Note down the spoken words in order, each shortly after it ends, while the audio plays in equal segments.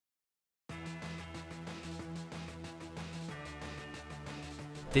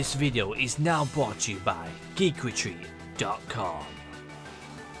This video is now brought to you by geekretreat.com.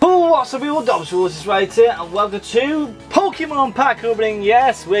 Oh, what's up people, Dobbsyrules is right here and welcome to Pokemon pack opening.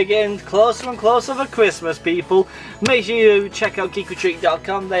 Yes, we're getting closer and closer for Christmas, people. Make sure you check out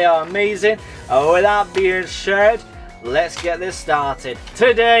geekretreat.com, they are amazing. And with that being said, let's get this started.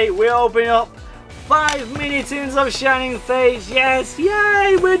 Today we're opening up 5 mini tins of Shining Fates. Yes,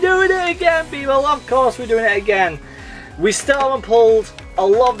 yay, we're doing it again, people. Of course we're doing it again. We still haven't pulled a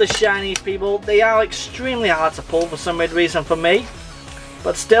lot of the shinies, people. They are extremely hard to pull for some weird reason for me.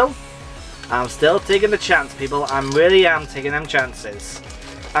 But still, I'm still taking the chance, people. I really am taking them chances.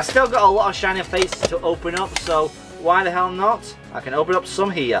 I still got a lot of Shining Fates to open up, so why the hell not? I can open up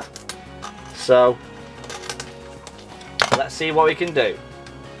some here. So, let's see what we can do.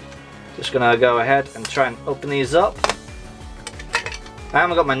 Just gonna go ahead and try and open these up. I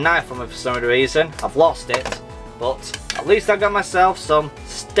haven't got my knife on me for some reason. I've lost it. But at least I got myself some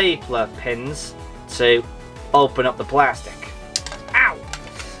stapler pins to open up the plastic. Ow!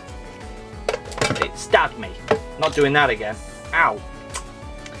 It stabbed me. Not doing that again. Ow!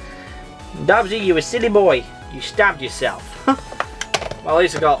 Dobbsy, you a silly boy. You stabbed yourself. Well, at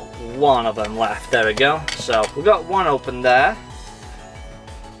least I got one of them left. There we go. So we've got one open there.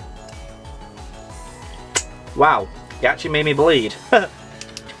 Wow, he actually made me bleed.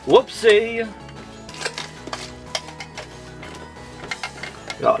 Whoopsie!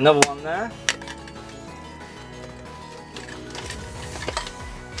 Got another one there.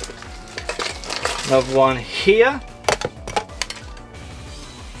 Another one here.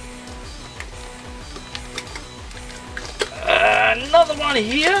 Another one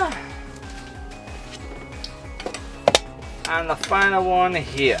here. And the final one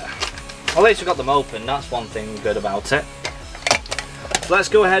here. At least we got them open, that's one thing good about it. So let's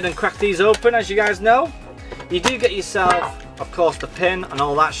go ahead and crack these open. As you guys know, you do get yourself, of course, the pin and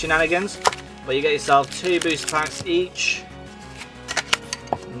all that shenanigans, but you get yourself 2 booster packs each.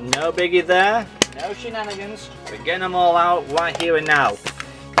 No biggie there, no shenanigans. We're getting them all out right here and now.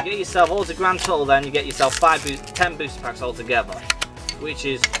 You get yourself all the grand total, then you get yourself 10 booster packs altogether, which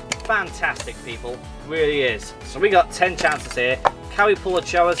is fantastic, people. Really is. So we got 10 chances here. Can we pull a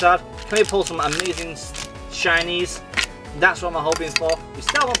Charizard? Can we pull some amazing shinies? That's what I'm hoping for. We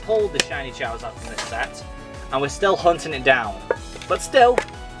still haven't pulled the shiny Charizard from this set, and we're still hunting it down. But still,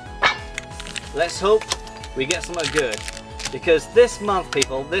 let's hope we get something good. Because this month,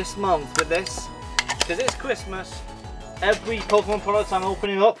 people, this month with this, because it's Christmas, every Pokemon product I'm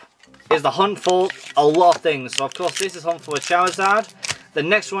opening up is the hunt for a lot of things. So of course this is hunt for a Charizard. The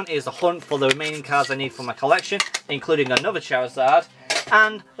next one is the hunt for the remaining cards I need for my collection, including another Charizard.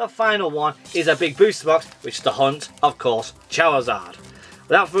 And the final one is a big booster box, which is the hunt, of course, Charizard.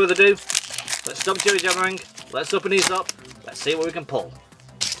 Without further ado, let's stop jibber-jabbering, let's open these up, let's see what we can pull.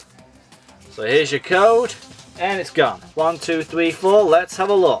 So here's your code, and it's gone. 1, 2, 3, 4, let's have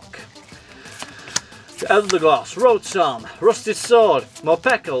a look. Eldergloss, Rotom, Rusted Sword,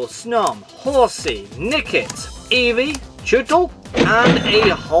 Morpeko, Snom, Horsey, Nickit, Eevee, Chootle, and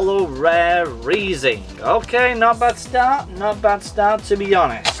a holo rare Reezing. Okay, not bad start to be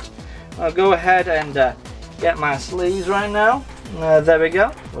honest. I'll go ahead and get my sleeves right now. There we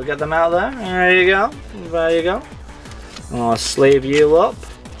go, we'll get them out there. There you go, there you go. I'll sleeve you up.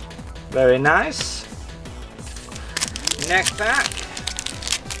 Very nice. Next pack.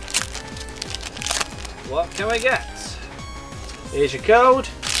 What can we get? Here's your code,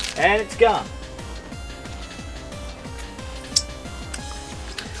 and it's gone.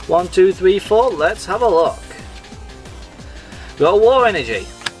 1, 2, 3, 4, let's have a look. We've got War Energy,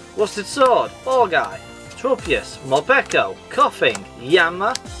 Rusted Sword, Orguy, Tropius, Morpeko, Coughing,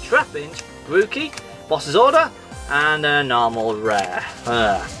 Yammer, Trapinch, Grookey, Boss's Order, and a normal rare.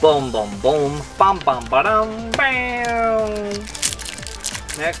 Boom, boom, boom, bam, bam, ba-dum, bam.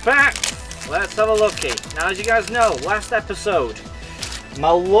 Next pack, let's have a looky. Now, as you guys know, last episode,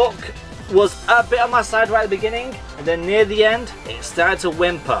 my luck was a bit on my side right at the beginning, and then near the end, it started to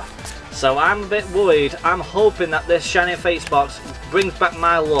whimper. So I'm a bit worried. I'm hoping that this Shining Fates box brings back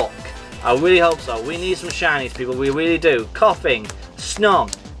my luck. I really hope so. We need some shinies, people. We really do. Coughing,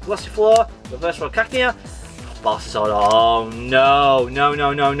 Snom, Glossy Floor, Reverse Cacnea, Boss's Order. Oh no, no,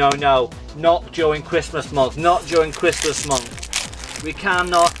 no, no, no, no. Not during Christmas month. Not during Christmas month. We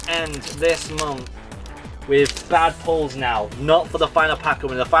cannot end this month with bad pulls now. Not for the final pack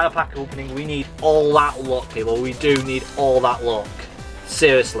opening. The final pack opening, we need all that luck, people. We do need all that luck.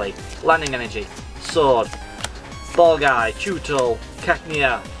 Seriously. Landing Energy, Sword, Orguy, Chootle,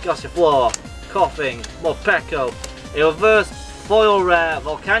 Cacnea, Gossifleur, Coughing, Morpeko, a reverse foil rare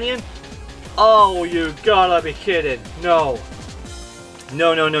Volcanion. Oh, you gotta be kidding. No.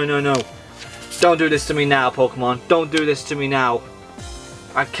 No, no, no, no, no. Don't do this to me now, Pokemon. Don't do this to me now.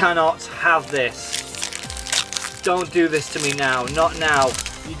 I cannot have this. Don't do this to me now. Not now.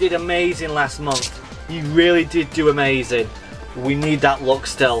 You did amazing last month. You really did do amazing. We need that luck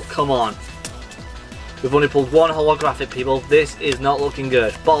still. Come on. We've only pulled one holographic, people. This is not looking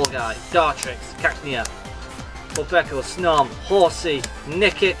good. Ball Guy, Dartrix, Cacnea, Vulpeko, Snom, Horsey,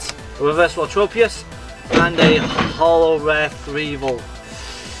 Nickit, a Reverse Tropius, and a Holo Rare Threevil.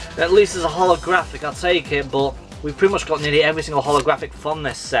 At least there's a holographic, I'll take it, but we've pretty much got nearly every single holographic from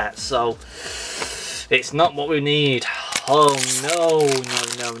this set, so it's not what we need. Oh no,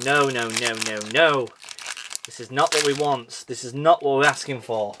 no, no, no, no, no, no, no. This is not what we want. This is not what we're asking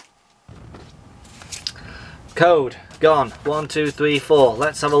for. Code gone. 1, 2, 3, 4.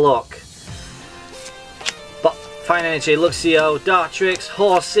 Let's have a look. But Fine Energy, Luxio, Dartrix,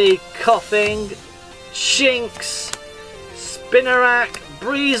 Horsey, Coughing, Shinx, Spinarak,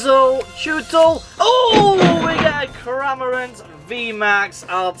 Breezel, Chewtle. Oh, we get a Cramorant VMAX.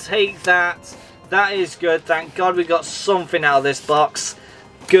 I'll take that. That is good. Thank God we got something out of this box.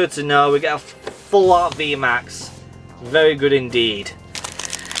 Good to know. We get a full art VMAX. Very good indeed.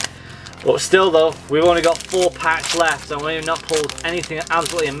 But still though, we've only got 4 packs left and we've not pulled anything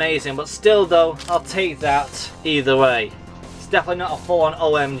absolutely amazing. But still though, I'll take that either way. It's definitely not a full on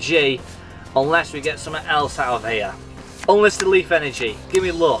OMG unless we get something else out of here. Unlisted Leaf Energy, Give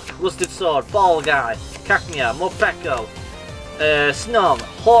Me Luck, Rusted Sword, Ball Guy, Cacnea, Morpeko, Snom,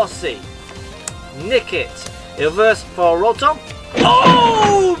 Horsey, Nickit, Reverse for Rotom.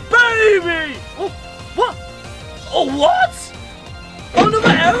 Oh baby! Oh, what? Oh what? Oh, another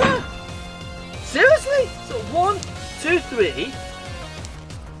error? Seriously? So 1, 2, 3,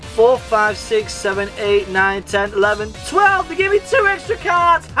 4, 5, 6, 7, 8, 9, 10, 11, 12. They gave me 2 extra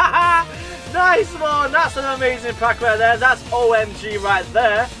cards. Haha! Nice one. That's an amazing pack right there. That's OMG right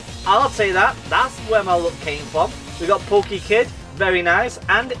there. I'll take that. That's where my luck came from. We got Pokekid. Very nice.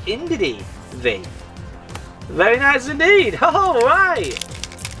 And Indeedee V. Very nice indeed. Oh, right.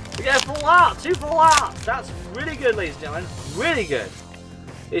 We get a full art. 2 full arts. That's really good, ladies and gentlemen. Really good.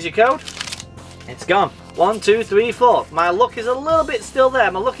 Here's your code. It's gone. 1, 2, 3, 4. My luck is a little bit still there.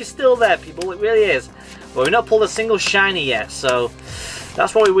 My luck is still there, people. It really is. But we've not pulled a single shiny yet, so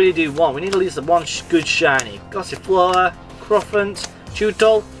that's what we really do want. We need at least one good shiny. Gossiflora, Cruffant,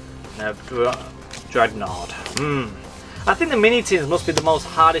 Chewtle, and Dreadnought. I think the mini tins must be the most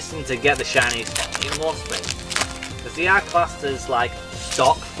hardest thing to get the shinies. It must be. Because they are classed as like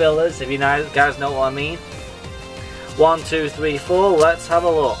stock fillers, if you guys know what I mean. 1, 2, 3, 4. Let's have a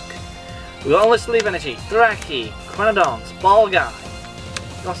look. We've got Unlisted Leaf Energy, Thracky, Chronodons, Ball Guy,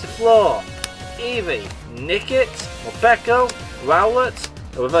 Gossiflora, Eevee, Nickit, Morpeko,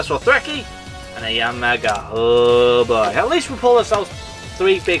 Rowlet, a Reverse for Thracky, and a Yamaga. Oh boy. At least we pulled ourselves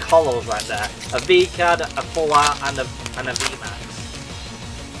 3 big hollows right there. A V-Card, a Full Art, and a VMAX.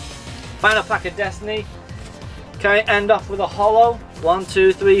 Final pack of Destiny. Can we end off with a hollow? 1,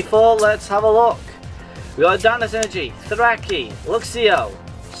 2, 3, 4. Let's have a look. We got Darkness Energy, Thracky, Luxio,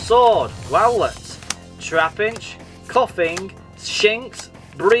 Sword, Rowlet, Trapinch, Coughing, Shinx,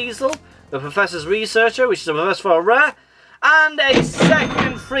 Breezel, the Professor's Researcher, which is a reverse for a rare, and a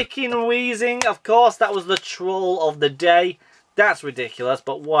second freaking Wheezing. Of course, that was the troll of the day. That's ridiculous,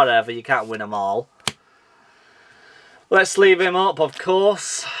 but whatever, you can't win them all. Let's leave him up, of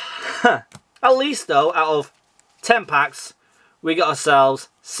course. At least, though, out of 10 packs, we got ourselves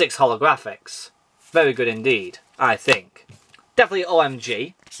 6 holographics. Very good indeed, I think. Definitely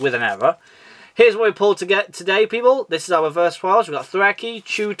OMG, with an error. Here's what we pulled to get today, people. This is our reverse files. We've got Thracky,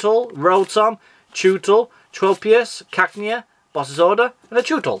 Chewtle, Rotom, Chewtle, Tropius, Cacnea, Boss's Order, and a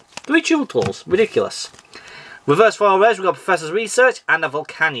Chewtle. 3 Chewtles. Ridiculous. Reverse foil res, we've got Professor's Research and a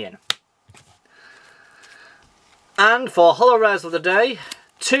Volcanion. And for Holo Rares of the day,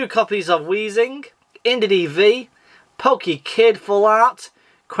 2 copies of Wheezing, Indeedee V, Pokekid Full Art,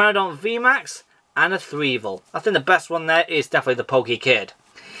 Chronodon VMAX, and a Threevil. I think the best one there is definitely the Pokekid.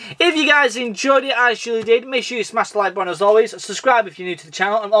 If you guys enjoyed it, I surely did, make sure you smash the like button as always, subscribe if you're new to the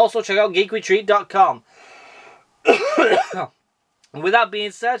channel, and also check out geekretreat.com. And with that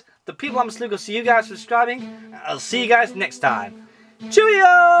being said, the people I'm going to see you guys for subscribing. I'll see you guys next time.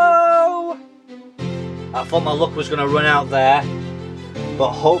 Cheerio! I thought my luck was going to run out there,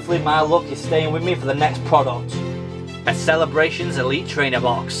 but hopefully my luck is staying with me for the next product. A Celebrations Elite Trainer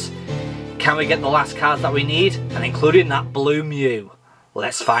Box. Can we get the last cards that we need, and including that blue Mew?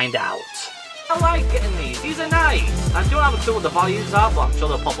 Let's find out. I like getting these. These are nice. I don't have a clue what the values are, but I'm sure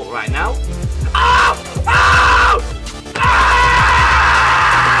they'll pop up right now. Ah! Ah!